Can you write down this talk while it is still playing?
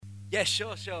Yeah,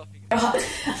 sure.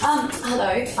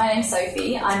 Hello, my name's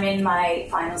Sophie. I'm in my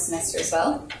final semester as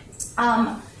well.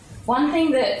 One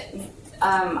thing that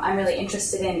I'm really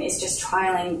interested in is just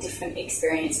trialling different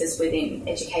experiences within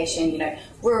education,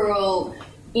 rural,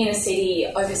 inner city,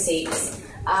 overseas.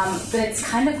 But it's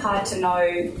kind of hard to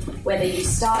know whether you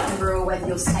start in rural, whether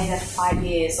you'll stay there for 5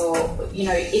 years, or,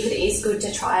 if it is good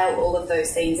to trial all of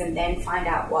those things and then find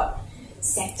out what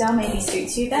sector maybe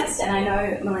suits you best. And I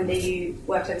know, Melinda, you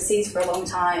worked overseas for a long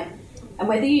time, and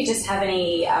whether you just have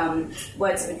any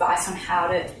words of advice on how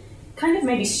to kind of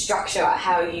maybe structure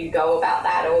how you go about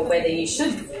that, or whether you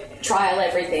should trial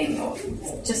everything, or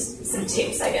just some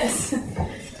tips, I guess.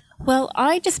 Well,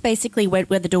 I just basically went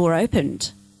where the door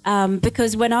opened.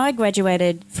 Because when I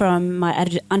graduated from my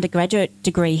undergraduate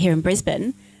degree here in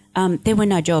Brisbane, there were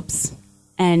no jobs.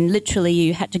 And literally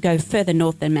you had to go further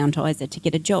north than Mount Isa to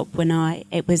get a job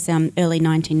it was early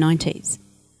 1990s.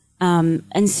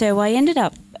 And so I ended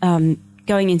up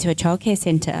going into a childcare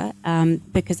centre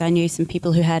because I knew some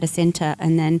people who had a centre,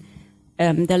 and then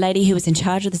the lady who was in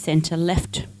charge of the centre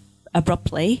left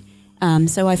abruptly.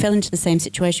 So I fell into the same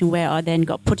situation where I then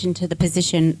got put into the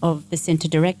position of the centre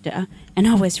director, and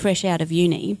I was fresh out of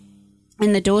uni,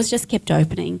 and the doors just kept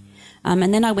opening.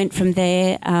 And then I went from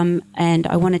there and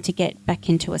I wanted to get back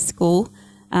into a school,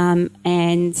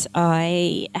 and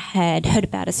I had heard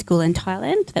about a school in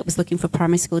Thailand that was looking for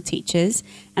primary school teachers.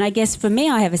 And I guess for me,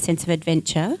 I have a sense of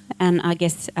adventure, and I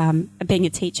guess being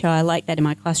a teacher, I like that in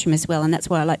my classroom as well, and that's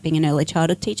why I like being an early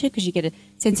childhood teacher, because you get a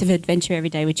sense of adventure every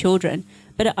day with children.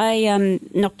 But I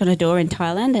knocked on a door in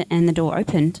Thailand, and the door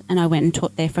opened, and I went and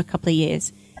taught there for a couple of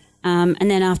years. And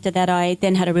then after that, I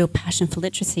then had a real passion for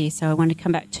literacy, so I wanted to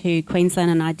come back to Queensland,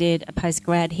 and I did a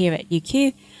postgrad here at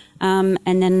UQ, and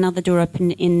then another door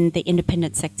opened in the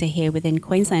independent sector here within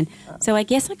Queensland. So I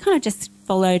guess I kind of just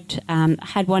followed,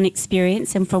 had one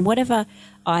experience, and from whatever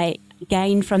I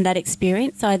gained from that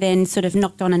experience, I then sort of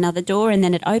knocked on another door, and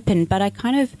then it opened. But I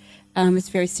kind of was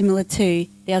very similar to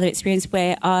the other experience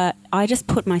where I just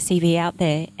put my CV out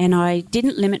there, and I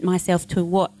didn't limit myself to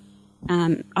what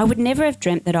I would never have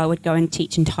dreamt that I would go and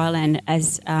teach in Thailand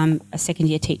as a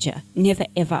second-year teacher. Never,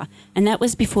 ever. And that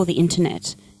was before the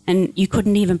internet. And you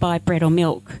couldn't even buy bread or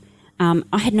milk.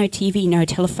 I had no TV, no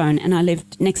telephone, and I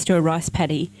lived next to a rice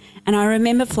paddy. And I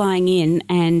remember flying in,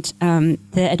 and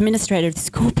the administrator of the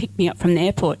school picked me up from the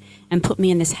airport and put me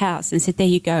in this house and said, "There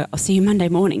you go, I'll see you Monday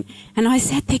morning." And I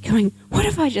sat there going, what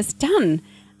have I just done?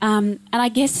 And I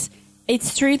guess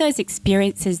it's through those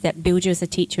experiences that build you as a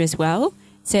teacher as well,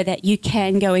 so that you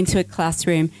can go into a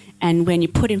classroom, and when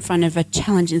you're put in front of a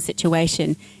challenging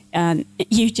situation,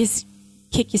 you just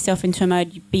kick yourself into a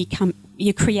mode,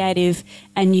 you're creative,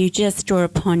 and you just draw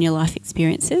upon your life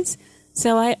experiences.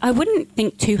 So I wouldn't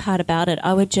think too hard about it.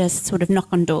 I would just sort of knock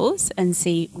on doors and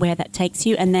see where that takes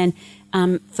you. And then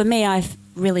for me, I've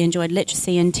really enjoyed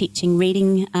literacy and teaching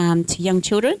reading to young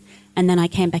children. And then I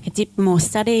came back, I did more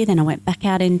study, then I went back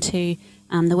out into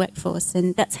the workforce,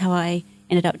 and that's how I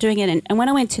ended up doing it. And when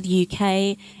I went to the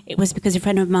UK, it was because a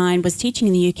friend of mine was teaching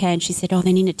in the UK, and she said, "Oh,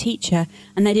 they need a teacher."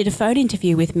 And they did a phone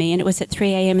interview with me, and it was at 3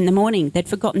 a.m. in the morning. They'd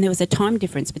forgotten there was a time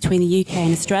difference between the UK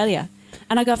and Australia.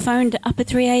 And I got phoned up at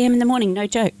 3 a.m. in the morning, no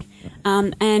joke.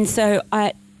 And so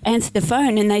I answered the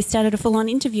phone, and they started a full-on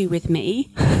interview with me.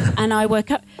 And I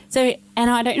woke up. And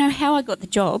I don't know how I got the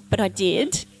job, but I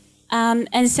did.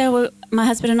 And so my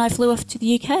husband and I flew off to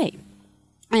the UK.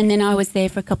 And then I was there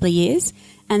for a couple of years,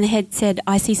 and the head said,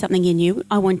 "I see something in you.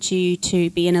 I want you to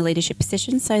be in a leadership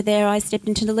position." So there I stepped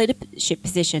into the leadership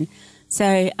position.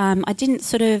 So I didn't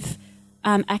sort of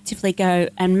actively go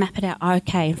and map it out.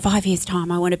 Okay, in 5 years' time,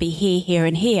 I want to be here, here,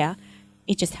 and here.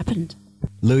 It just happened.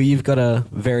 Lou, you've got a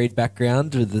varied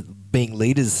background with being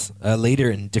a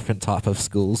leader in different type of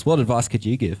schools. What advice could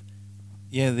you give?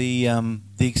 Yeah, the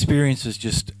experiences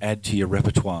just add to your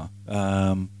repertoire.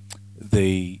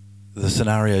 The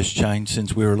scenarios change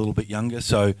since we were a little bit younger.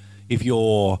 So if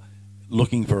you're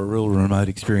looking for a real remote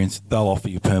experience, they'll offer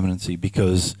you permanency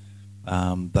because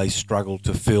they struggle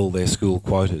to fill their school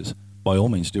quotas. By all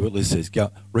means, do what Liz says.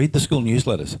 Go read the school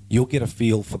newsletters. You'll get a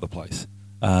feel for the place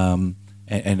and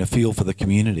a feel for the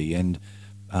community. And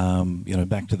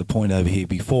back to the point over here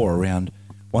before around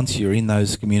once you're in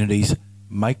those communities,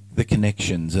 make the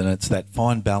connections, and it's that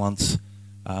fine balance.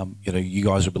 You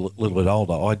guys are a little bit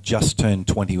older. I just turned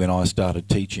 20 when I started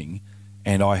teaching,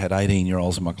 and I had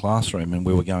 18-year-olds in my classroom, and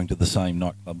we were going to the same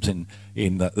nightclubs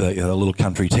in the little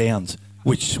country towns,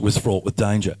 which was fraught with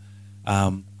danger.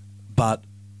 But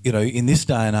in this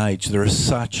day and age, there is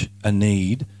such a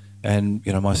need. And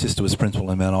my sister was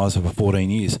principal in Mount Isa for 14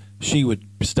 years. She would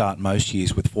start most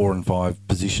years with 4 and 5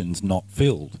 positions not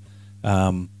filled.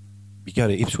 you go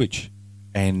to Ipswich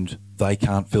and they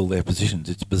can't fill their positions.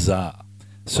 It's bizarre.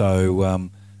 So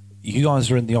you guys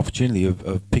are in the opportunity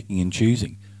of picking and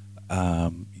choosing.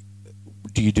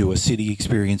 Do you do a city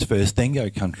experience first, then go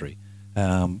country?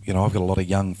 I've got a lot of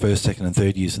young first, second and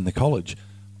third years in the college.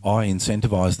 I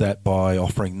incentivise that by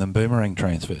offering them boomerang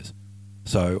transfers.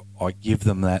 So I give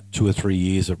them that 2 or 3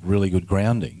 years of really good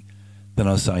grounding. Then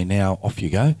I say, now off you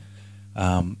go.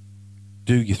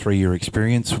 Do your 3-year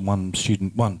experience. One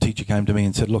teacher came to me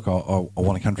and said, look, I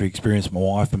want a country experience. My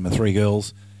wife and my 3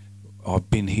 girls. I've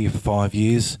been here for 5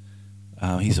 years.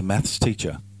 He's a maths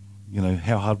teacher.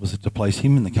 How hard was it to place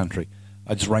him in the country?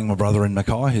 I just rang my brother in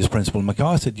Mackay, who's principal in Mackay.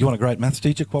 I said, do you want a great maths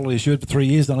teacher, quality assured for 3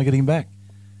 years, then I'll get him back.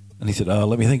 And he said,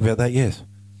 let me think about that, yes.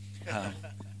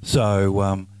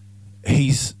 So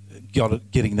he's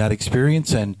getting that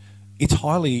experience, and it's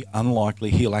highly unlikely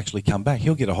he'll actually come back.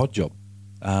 He'll get a hot job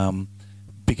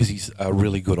because he's a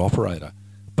really good operator.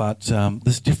 But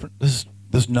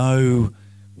there's no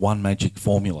one magic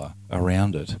formula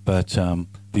around it. But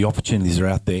the opportunities are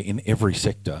out there in every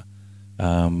sector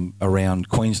around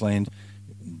Queensland.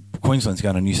 Queensland's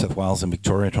going to New South Wales and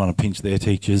Victoria trying to pinch their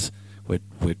teachers.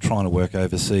 We're trying to work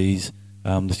overseas.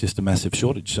 There's just a massive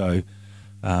shortage. So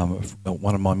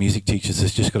one of my music teachers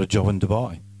has just got a job in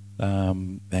Dubai.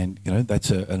 And that's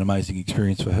an amazing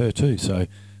experience for her too. So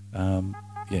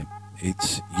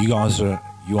it's you guys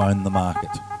you own the market.